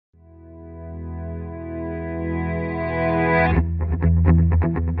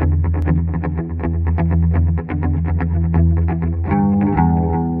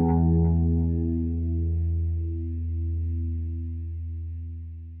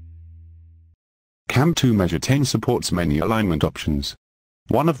CAM2 Measure 10 supports many alignment options.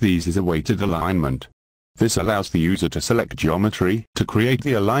 One of these is a weighted alignment. This allows the user to select geometry to create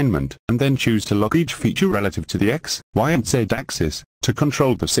the alignment and then choose to lock each feature relative to the X, Y and Z axis to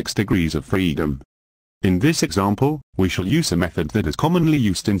control the 6 degrees of freedom. In this example, we shall use a method that is commonly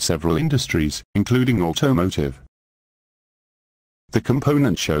used in several industries, including automotive. The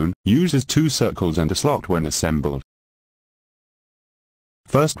component shown uses 2 circles and a slot when assembled.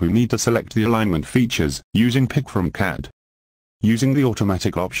 First we need to select the alignment features using Pick from CAD. Using the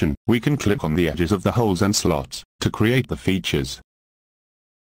automatic option, we can click on the edges of the holes and slots to create the features.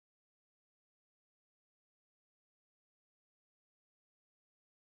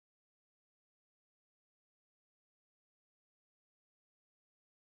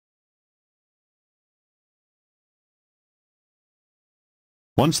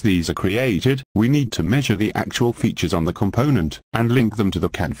 Once these are created, we need to measure the actual features on the component and link them to the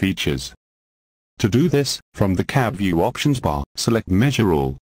CAD features. To do this, from the CAD View options bar, select Measure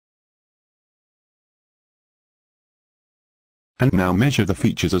All. And now measure the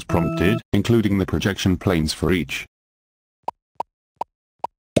features as prompted, including the projection planes for each.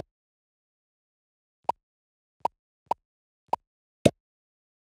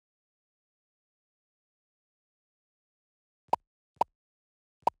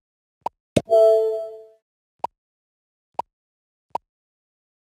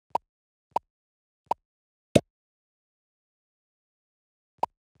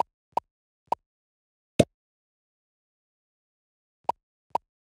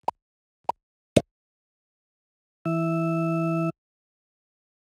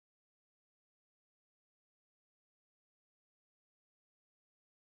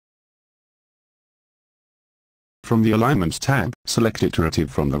 From the Alignments tab, select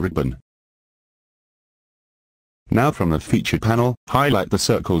Iterative from the ribbon. Now from the Feature panel, highlight the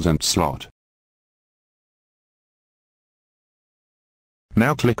circles and slot.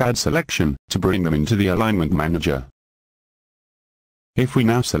 Now click Add Selection to bring them into the Alignment Manager. If we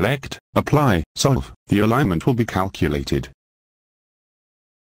now select Apply, Solve, the alignment will be calculated.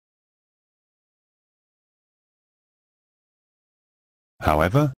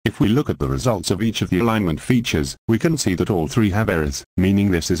 However, if we look at the results of each of the alignment features, we can see that all 3 have errors, meaning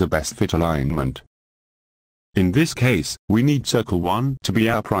this is a best fit alignment. In this case, we need Circle 1 to be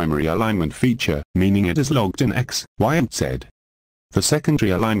our primary alignment feature, meaning it is logged in X, Y and Z. The secondary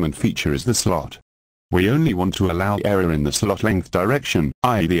alignment feature is the slot. We only want to allow error in the slot length direction,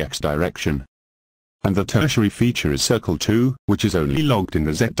 i.e. the X direction. And the tertiary feature is Circle 2, which is only logged in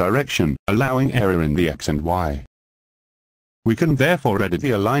the Z direction, allowing error in the X and Y. We can therefore edit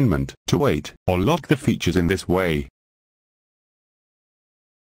the alignment to weight or lock the features in this way.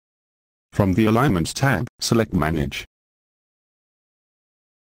 From the Alignments tab, select Manage.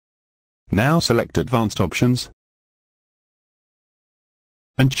 Now select Advanced Options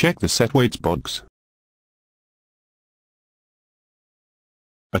and check the Set Weights box.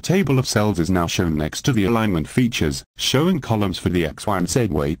 A table of cells is now shown next to the alignment features, showing columns for the X, Y and Z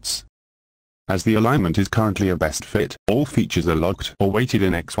weights. As the alignment is currently a best fit, all features are locked or weighted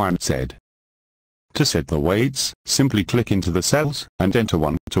in X, Y and Z. To set the weights, simply click into the cells and enter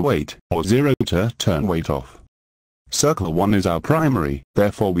 1 to weight, or 0 to turn weight off. Circle 1 is our primary,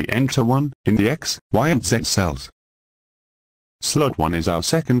 therefore we enter 1 in the X, Y and Z cells. Slot 1 is our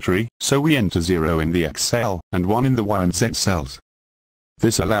secondary, so we enter 0 in the X cell and 1 in the Y and Z cells.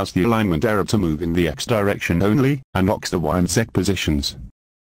 This allows the alignment error to move in the X direction only, and locks the Y and Z positions.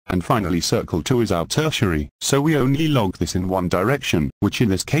 And finally Circle 2 is our tertiary, so we only log this in one direction, which in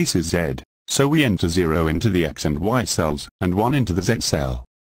this case is Z, so we enter 0 into the X and Y cells, and 1 into the Z cell.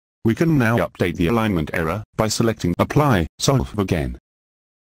 We can now update the alignment error by selecting Apply, Solve again.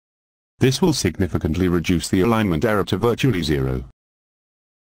 This will significantly reduce the alignment error to virtually 0.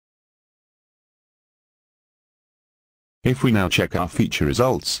 If we now check our feature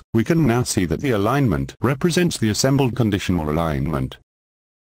results, we can now see that the alignment represents the assembled conditional alignment.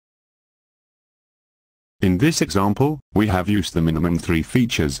 In this example, we have used the minimum 3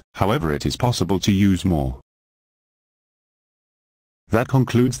 features, however it is possible to use more. That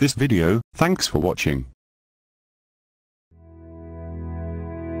concludes this video, thanks for watching.